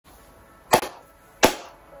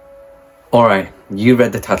Alright, you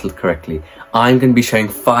read the title correctly. I'm going to be sharing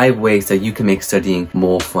 5 ways that you can make studying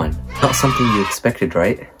more fun. Not something you expected,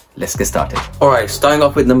 right? Let's get started. Alright, starting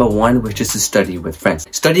off with number 1, which is to study with friends.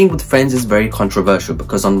 Studying with friends is very controversial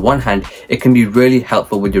because on one hand, it can be really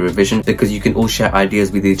helpful with your revision because you can all share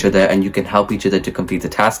ideas with each other and you can help each other to complete the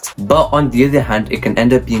tasks. But on the other hand, it can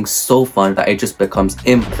end up being so fun that it just becomes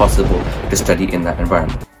impossible to study in that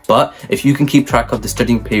environment. But if you can keep track of the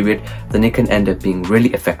studying period, then it can end up being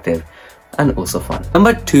really effective and also fun.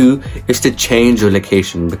 Number 2 is to change your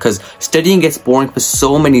location because studying gets boring for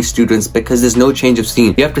so many students because there's no change of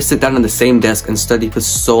scene. You have to sit down on the same desk and study for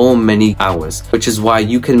so many hours, which is why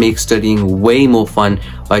you can make studying way more fun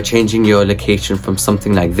by changing your location from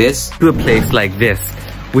something like this to a place like this,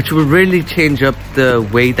 which will really change up the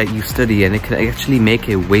way that you study and it can actually make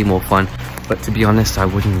it way more fun. But to be honest, I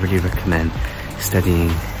wouldn't really recommend studying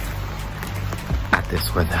at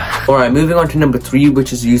this weather. Alright, moving on to number 3,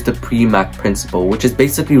 which is use the Premack principle, which is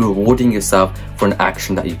basically rewarding yourself for an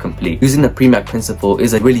action that you complete. Using the Premack principle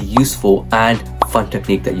is a really useful and fun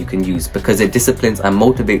technique that you can use because it disciplines and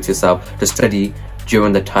motivates yourself to study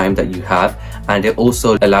during the time that you have, and it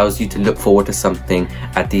also allows you to look forward to something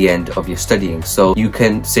at the end of your studying. So you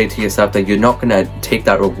can say to yourself that you're not going to take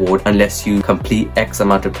that reward unless you complete X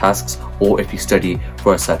amount of tasks or if you study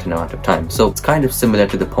for a certain amount of time. So it's kind of similar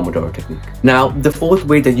to the Pomodoro technique. Now, the 4th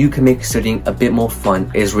way that you can make studying a bit more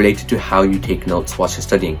fun is related to how you take notes whilst you're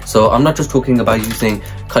studying. So I'm not just talking about using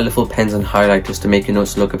colorful pens and highlighters to make your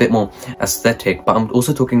notes look a bit more aesthetic, but I'm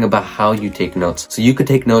also talking about how you take notes. So you could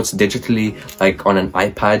take notes digitally, like on an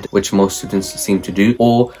iPad, which most students seem to do,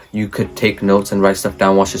 or you could take notes and write stuff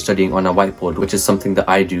down whilst you're studying on a whiteboard, which is something that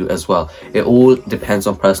I do as well. It all depends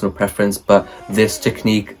on personal preference, but this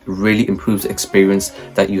technique really improves the experience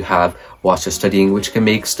that you have whilst you're studying, which can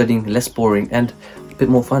make studying less boring and a bit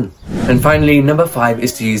more fun. And finally, number 5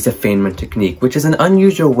 is to use the Feynman Technique, which is an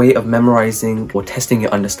unusual way of memorizing or testing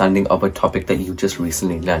your understanding of a topic that you just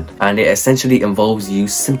recently learned. And it essentially involves you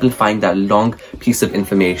simplifying that long piece of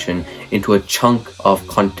information into a chunk of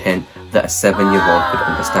content that a 7-year-old could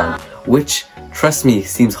understand, which, trust me,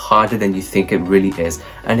 seems harder than you think it really is,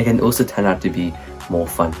 and it can also turn out to be more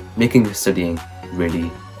fun, making your studying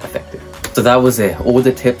really effective. So that was it, all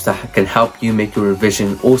the tips that can help you make your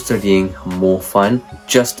revision or studying more fun.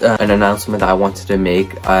 Just an announcement that I wanted to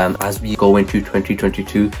make as we go into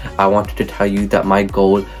 2022. I wanted to tell you that my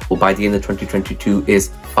goal, or by the end of 2022, is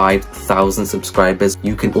 5,000 subscribers.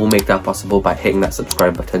 You can all make that possible by hitting that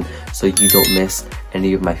subscribe button so you don't miss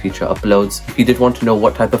any of my future uploads. If you did want to know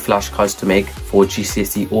what type of flashcards to make for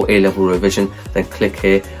GCSE or A-level revision, then click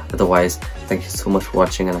here. Otherwise, thank you so much for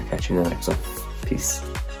watching and I'll catch you in the next one. Peace.